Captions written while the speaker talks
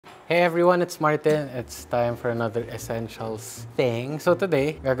Hey everyone, it's Martin. It's time for another essentials thing. So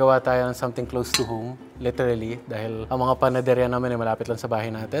today, gagawa tayo ng something close to home. Literally, dahil ang mga panaderya naman ay malapit lang sa bahay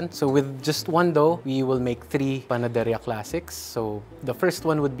natin. So with just one dough, we will make 3 panaderya classics. So the first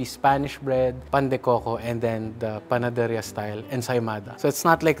one would be Spanish bread, pan de coco, and then the panaderya style ensaymada. So it's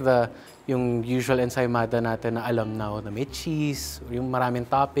not like yung usual ensaymada natin na alam na may cheese, yung maraming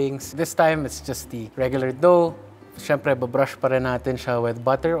toppings. This time, it's just the regular dough. Siyempre, babrush pa rin natin siya with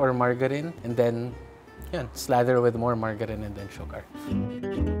butter or margarine. And then, yan, slather with more margarine and then sugar.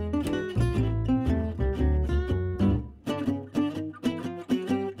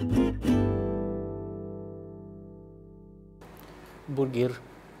 Burger.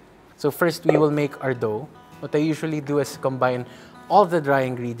 So first, we will make our dough. What I usually do is combine all the dry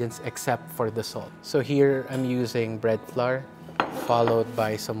ingredients except for the salt. So here, I'm using bread flour, followed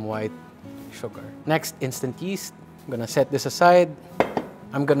by some white sugar. Next, instant yeast. I'm gonna set this aside.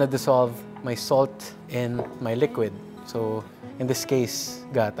 I'm gonna dissolve my salt in my liquid. So in this case,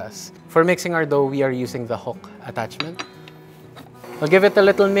 gatas. For mixing our dough, we are using the hook attachment. I'll give it a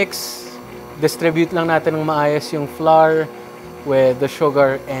little mix. Distribute lang natin ng maayos yung flour with the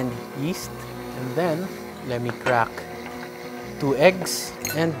sugar and yeast. And then, let me crack 2 eggs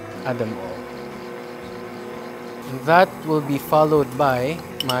and add them all. And that will be followed by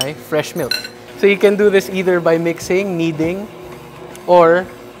my fresh milk. So you can do this either by mixing, kneading, or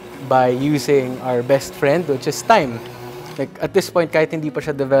by using our best friend, which is time. Like at this point, kahit hindi pa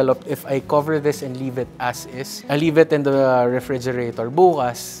siya developed, if I cover this and leave it as is, I leave it in the refrigerator,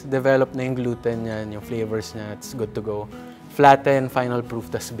 bukas, develop na yung gluten niyan, yung flavors niya, it's good to go. Flatten, final proof,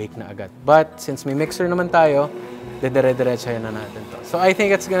 tas bake na agad. But since may mixer naman tayo, dedire-diretsahin na natin to. So I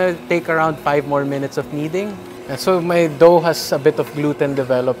think it's gonna take around 5 more minutes of kneading. And so my dough has a bit of gluten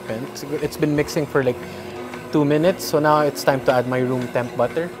development. It's been mixing for like 2 minutes. So now it's time to add my room temp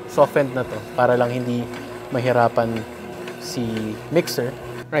butter. Softened na to para lang hindi mahirapan si mixer.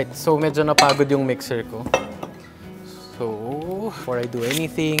 Right, so medyo napagod yung mixer ko. So before I do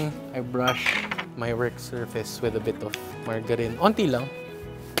anything, I brush my work surface with a bit of margarine. Onti lang.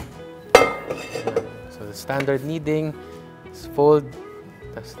 So the standard kneading is fold,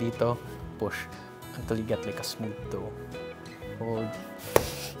 tas dito, push. Until you get like a smooth dough. Hold.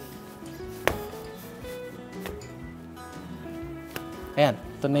 Ayan,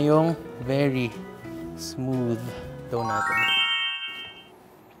 ito na yung very smooth dough natin.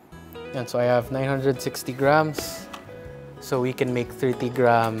 Ayan, so I have 960 grams. So we can make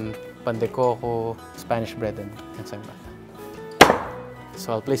 30-gram pan de coco, Spanish bread, and ensaymada.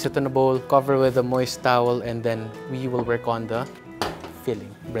 So I'll place it in a bowl, cover with a moist towel, and then we will work on the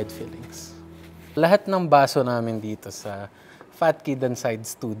filling, bread fillings. Lahat ng baso namin dito sa Fat Kid and Side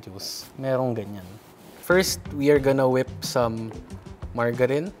Studios, merong ganyan. First, we are gonna whip some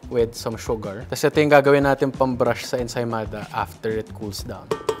margarine with some sugar. Tapos ito yung gagawin natin pambrush sa ensaymada after it cools down.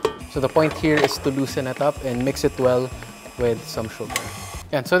 So the point here is to loosen it up and mix it well with some sugar.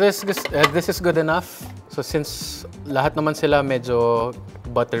 Yan, so this is good enough. So since lahat naman sila medyo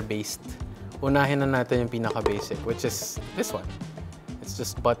butter-based, unahin na natin yung pinaka-basic, which is this one. It's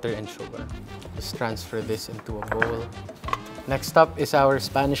just butter and sugar. Just transfer this into a bowl. Next up is our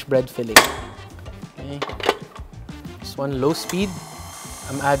Spanish bread filling. Okay. This one, low speed.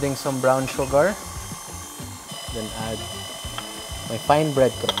 I'm adding some brown sugar. Then add my fine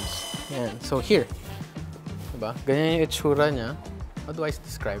breadcrumbs. Yan. So here, diba? Ganyan yung itsura niya. How do I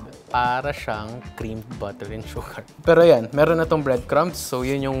describe it? Para siyang creamed butter and sugar. Pero yan, meron na tong breadcrumbs. So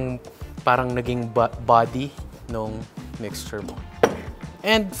yun yung parang naging body nung mixture mo.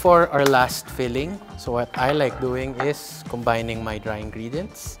 And for our last filling, so what I like doing is combining my dry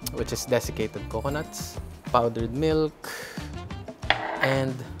ingredients, which is desiccated coconuts, powdered milk, and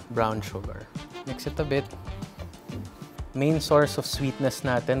brown sugar. Mix it a bit. Main source of sweetness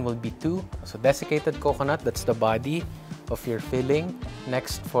natin will be 2. So desiccated coconut, that's the body of your filling.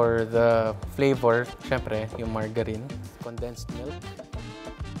 Next, for the flavor, syempre, yung margarine, condensed milk.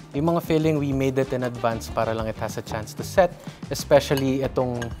 Yung mga filling, we made it in advance para lang it has a chance to set. Especially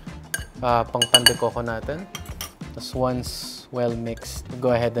itong pang pan de coco natin. Tapos once well mixed,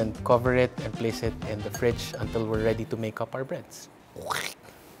 go ahead and cover it and place it in the fridge until we're ready to make up our breads.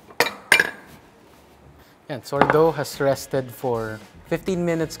 Yan, so our dough has rested for 15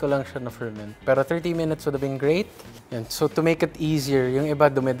 minutes ko lang siya na-ferment. Pero 30 minutes would have been great. Yan. So to make it easier, yung iba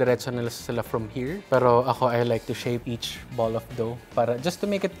dumidiretso nila sila from here. Pero ako, I like to shape each ball of dough para just to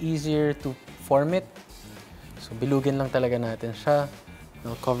make it easier to form it. So bilugin lang talaga natin siya.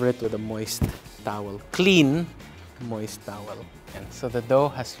 I'll cover it with a moist towel. Clean, moist towel. Yan. So the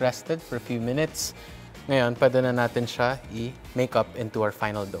dough has rested for a few minutes. Ngayon, pwede na natin siya i-make up into our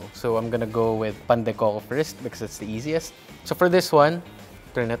final dough. So I'm gonna go with pan de coco first because it's the easiest. So for this one,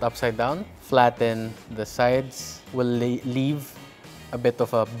 turn it upside down, flatten the sides. We'll leave a bit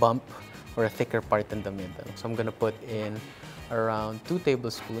of a bump or a thicker part in the middle. So I'm gonna put in around 2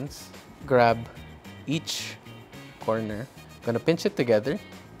 tablespoons. Grab each corner. Gonna pinch it together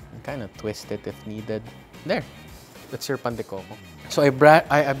and kind of twist it if needed. There. That's your pan de coco. So I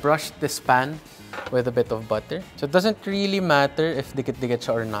brushed this pan with a bit of butter. So it doesn't really matter if dikit-dikit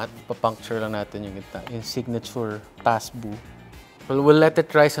siya or not. Papuncture lang natin yung gitna. Yung signature pasbu. We'll let it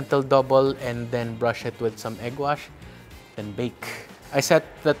rise until double and then brush it with some egg wash. Then bake. I set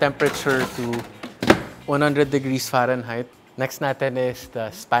the temperature to 100 degrees Fahrenheit. Next natin is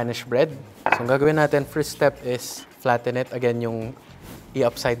the Spanish bread. So ang gagawin natin, first step is flatten it. Again, yung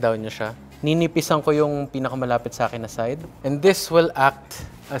i-upside down nyo siya. Ninipisan ko yung pinakamalapit sa akin na side. And this will act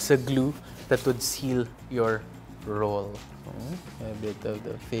as a glue that would seal your roll. So, a bit of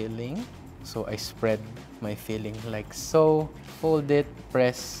the filling. So I spread my filling like so. Fold it,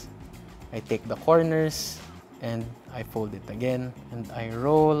 press. I take the corners and I fold it again. And I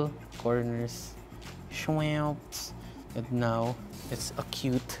roll corners. Schwamps. And now it's a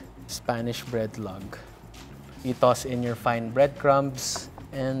cute Spanish bread log. You toss in your fine breadcrumbs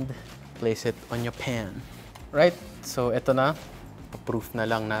and place it on your pan. Right? So ito na. Proof na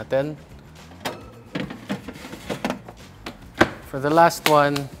lang natin. For the last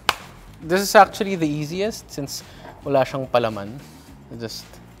one, this is actually the easiest since wala siyang palaman. You just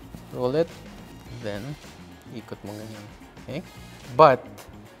roll it, then ikot mo ganyan. Okay? But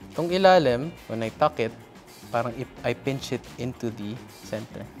itong ilalim, when I tuck it, parang I pinch it into the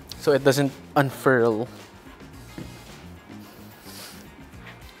center. So it doesn't unfurl.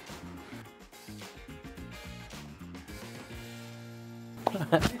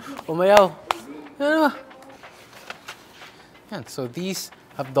 Umayaw. Ano? Yan. So these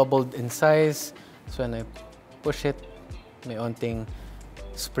have doubled in size. So when I push it, may onting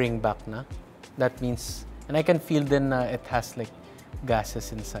spring back na. That means, and I can feel then it has like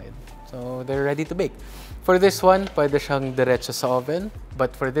gases inside. So they're ready to bake. For this one, pwede siyang diretso sa oven.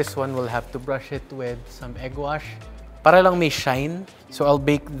 But for this one, we'll have to brush it with some egg wash. Para lang may shine. So I'll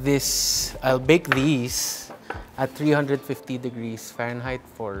bake these at 350 degrees Fahrenheit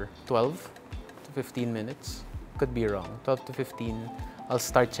for 12 to 15 minutes. Could be wrong. 12 to 15. I'll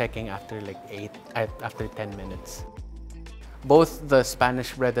start checking after like 10 minutes. Both the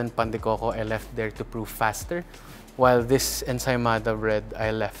Spanish bread and pan de coco I left there to proof faster, while this Ensaymada bread I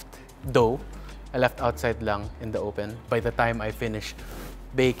left outside lang in the open. By the time I finished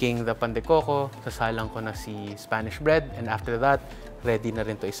baking the pan de coco, sasalang ko na si Spanish bread, and after that, ready na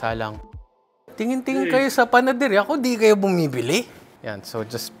rin to isalang. Tingin-tingin kayo sa panaderya, ako di kayo bumibili. Yan, so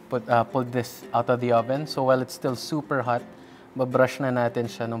just pull this out of the oven. So while it's still super hot, mabrush na natin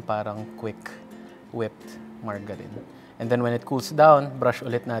siya nung parang quick whipped margarine. And then when it cools down, brush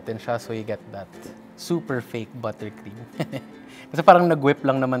ulit natin siya so you get that super fake buttercream. Kasi parang nag-whip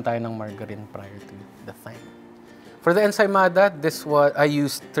lang naman tayo ng margarine prior to the thing. For the Ensaymada, I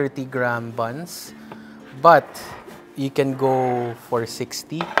used 30-gram buns, but you can go for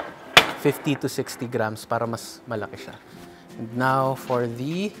 50 to 60 grams para mas malaki siya. And now for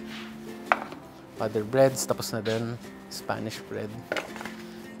the other breads, tapos na din Spanish bread.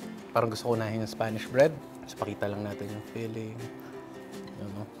 Parang gusto ko nahin yung Spanish bread. So pakita lang natin yung filling.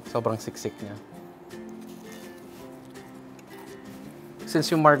 Sobrang siksik niya.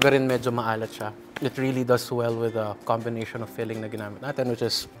 Since yung margarine medyo maalat siya, it really does well with a combination of filling na ginamit natin, which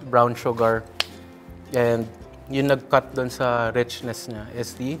is brown sugar. And yung nag-cut doon sa richness niya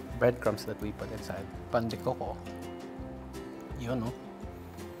is the breadcrumbs that we put inside. Pan de coco. Yun, no?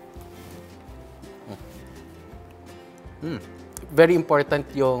 Very important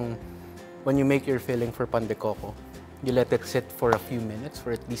yung when you make your filling for pan de coco, you let it sit for a few minutes,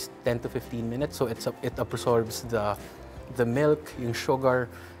 for at least 10 to 15 minutes, so it absorbs the milk, yung sugar,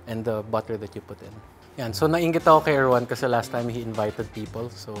 and the butter that you put in. Yan. So nainggit ako kay Erwan kasi last time he invited people,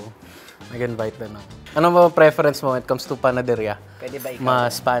 so nag-invite din ako. Ano ba preference mo when it comes to panaderya? Pwede ba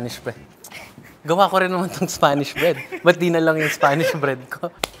ikaw? Spanish bread. Gawa ko rin naman tong Spanish bread. Ba't di na lang yung Spanish bread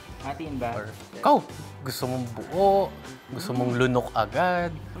ko? Hatiin ba? Or, ikaw, gusto mong buo, gusto mong lunok agad.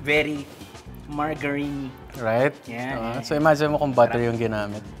 Very margarine. Right? Yeah. So imagine mo kung butter yung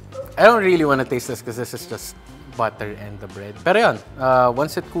ginamit. I don't really want to taste this because this is just butter and the bread. Pero yun,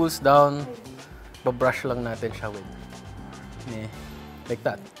 once it cools down, babrush lang natin siya with like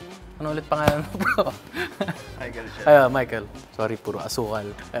that. Ano ulit pangalan mo, bro? Michael siya. Michael. Sorry, puro asukal.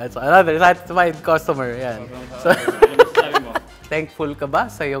 So another satisfied customer. Yan. So, thankful ka ba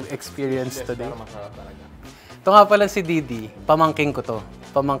sa iyong experience today? Masarap talaga. Ito nga pala si Didi. Pamangkin ko to.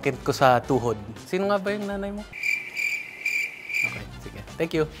 Pamangkin ko sa tuhod. Sino nga ba yung nanay mo? Okay, sige.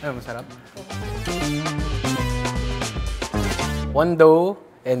 Thank you. Ay, masarap. 1 dough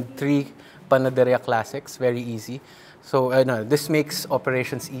and 3 panaderya classics. Very easy. So, this makes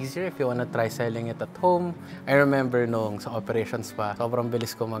operations easier if you wanna try selling it at home. I remember nung sa operations pa, sobrang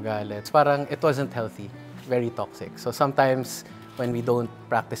bilis ko magalit. Parang it wasn't healthy. Very toxic. So, sometimes when we don't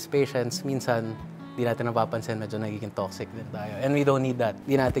practice patience, minsan, di natin napapansin medyo nagiging toxic din tayo. And we don't need that.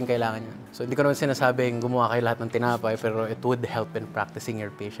 Di natin kailangan yun. So, hindi ko naman sinasabing gumawa kayo lahat ng tinapay, pero it would help in practicing your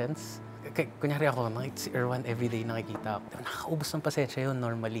patience. Kunyari ako, nakita si Erwan everyday nakikita ako. Nakakaubos ng pasensya yun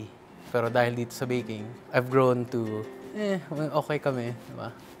normally. Pero dahil dito sa baking, I've grown to, okay kami,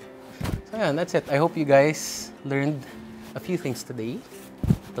 diba? So yeah, that's it. I hope you guys learned a few things today.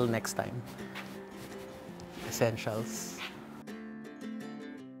 Till next time. Essentials.